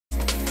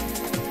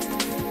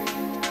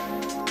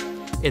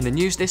In the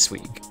news this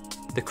week,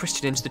 the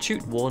Christian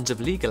Institute warns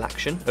of legal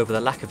action over the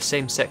lack of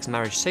same-sex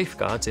marriage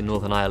safeguards in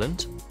Northern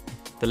Ireland,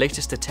 the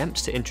latest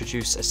attempt to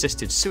introduce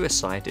assisted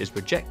suicide is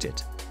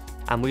rejected,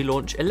 and we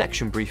launch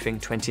Election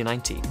Briefing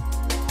 2019.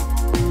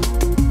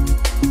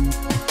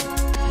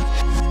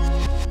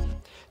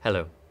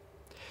 Hello.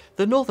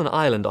 The Northern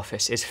Ireland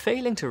office is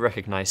failing to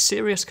recognise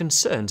serious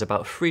concerns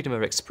about freedom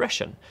of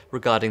expression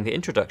regarding the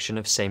introduction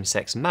of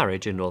same-sex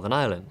marriage in Northern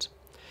Ireland.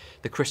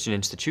 The Christian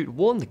Institute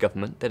warned the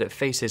government that it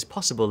faces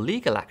possible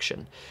legal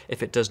action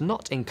if it does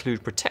not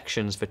include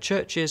protections for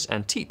churches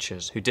and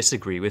teachers who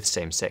disagree with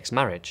same-sex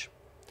marriage.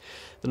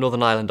 The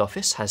Northern Ireland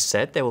office has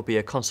said there will be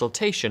a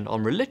consultation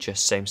on religious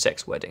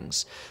same-sex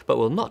weddings, but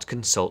will not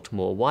consult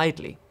more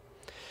widely.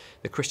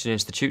 The Christian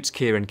Institute's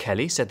Kieran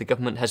Kelly said the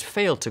government has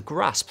failed to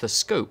grasp the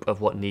scope of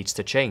what needs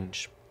to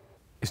change.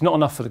 It's not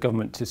enough for the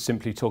government to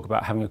simply talk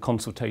about having a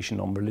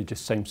consultation on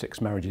religious same-sex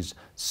marriages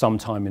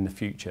sometime in the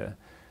future.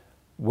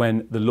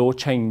 When the law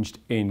changed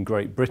in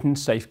Great Britain,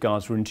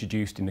 safeguards were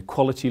introduced in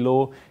equality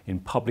law, in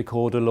public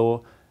order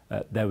law.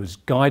 There was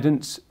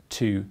guidance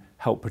to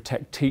help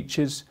protect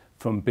teachers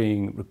from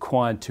being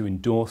required to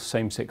endorse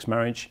same-sex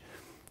marriage.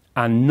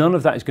 And none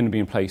of that is going to be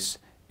in place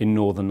in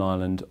Northern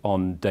Ireland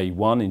on day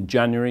one in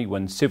January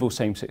when civil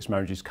same-sex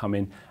marriages come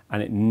in,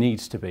 and it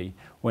needs to be.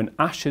 When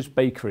Asher's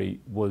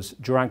Bakery was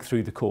dragged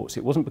through the courts,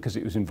 it wasn't because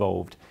it was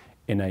involved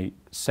in a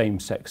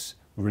same-sex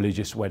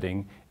religious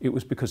wedding, it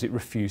was because it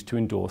refused to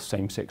endorse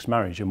same-sex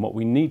marriage. And what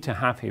we need to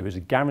have here is a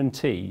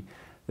guarantee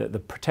that the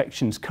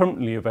protections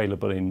currently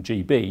available in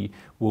GB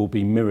will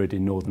be mirrored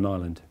in Northern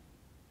Ireland.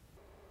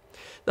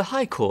 The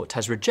High Court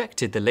has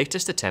rejected the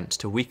latest attempt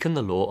to weaken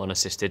the law on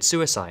assisted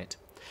suicide.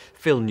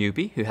 Phil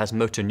Newby, who has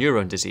motor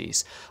neuron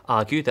disease,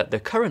 argued that the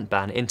current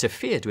ban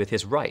interfered with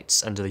his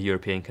rights under the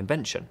European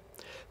Convention.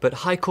 But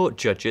High Court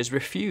judges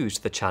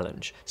refused the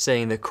challenge,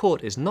 saying the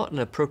court is not an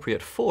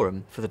appropriate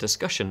forum for the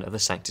discussion of the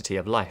sanctity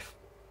of life.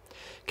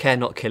 Care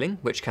Not Killing,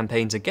 which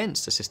campaigns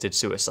against assisted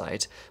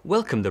suicide,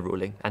 welcomed the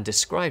ruling and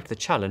described the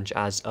challenge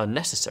as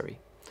unnecessary.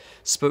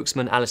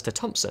 Spokesman Alistair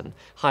Thompson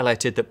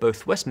highlighted that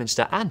both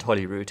Westminster and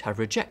Holyrood have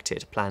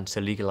rejected plans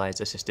to legalise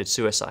assisted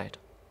suicide.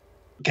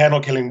 Care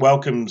Not Killing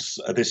welcomes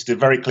this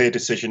very clear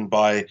decision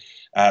by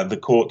the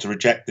court to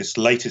reject this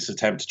latest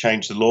attempt to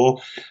change the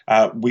law.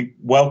 We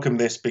welcome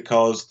this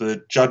because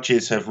the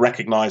judges have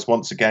recognised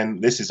once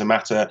again this is a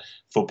matter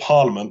for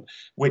Parliament,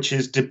 which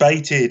has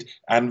debated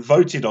and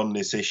voted on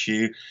this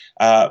issue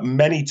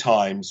many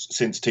times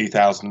since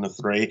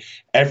 2003,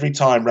 every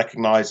time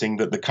recognising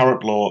that the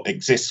current law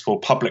exists for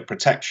public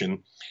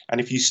protection. And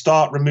if you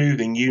start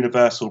removing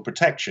universal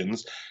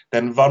protections,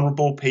 then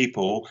vulnerable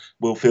people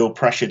will feel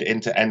pressured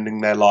into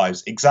ending their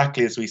lives,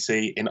 exactly as we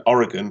see in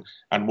Oregon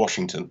and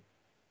Washington.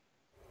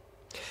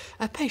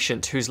 A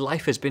patient whose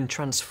life has been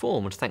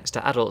transformed thanks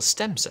to adult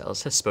stem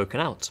cells has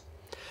spoken out.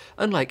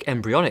 Unlike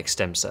embryonic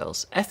stem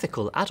cells,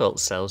 ethical adult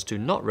cells do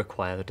not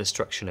require the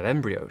destruction of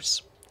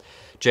embryos.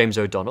 James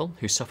O'Donnell,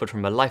 who suffered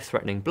from a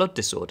life-threatening blood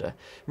disorder,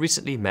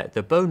 recently met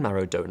the bone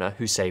marrow donor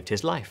who saved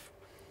his life.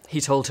 He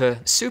told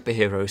her,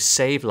 "Superheroes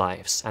save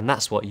lives, and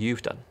that's what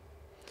you've done."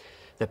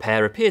 The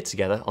pair appeared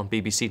together on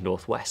BBC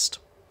North West.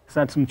 I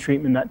had some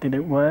treatment that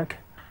didn't work,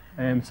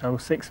 so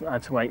I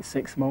had to wait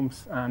 6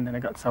 months, and then I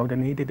got told I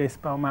needed this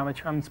bone marrow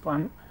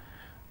transplant,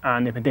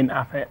 and if I didn't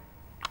have it,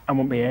 I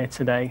wouldn't be here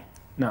today.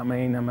 You know what I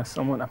mean? And my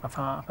son wouldn't have a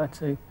father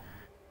too.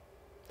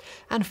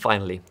 And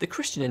finally, the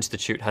Christian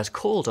Institute has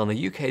called on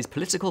the UK's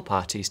political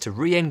parties to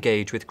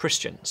re-engage with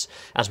Christians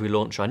as we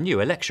launch our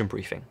new election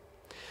briefing.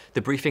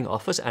 The briefing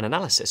offers an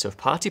analysis of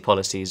party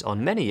policies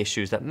on many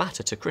issues that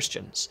matter to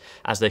Christians,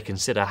 as they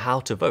consider how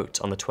to vote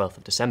on the 12th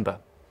of December.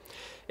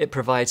 It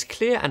provides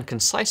clear and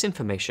concise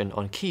information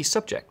on key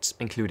subjects,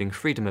 including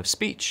freedom of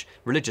speech,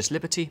 religious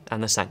liberty,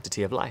 and the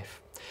sanctity of life.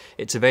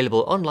 It's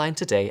available online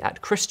today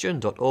at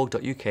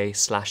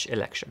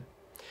christian.org.uk/election.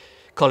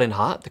 Colin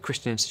Hart, the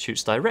Christian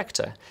Institute's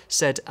director,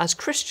 said, "As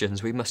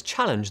Christians we must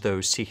challenge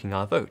those seeking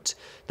our vote,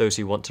 those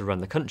who want to run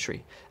the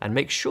country, and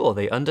make sure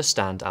they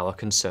understand our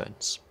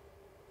concerns."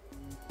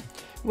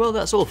 Well,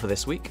 that's all for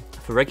this week.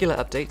 For regular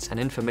updates and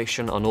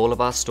information on all of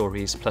our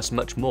stories, plus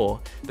much more,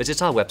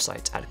 visit our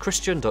website at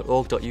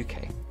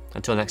christian.org.uk.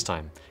 Until next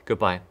time,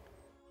 goodbye.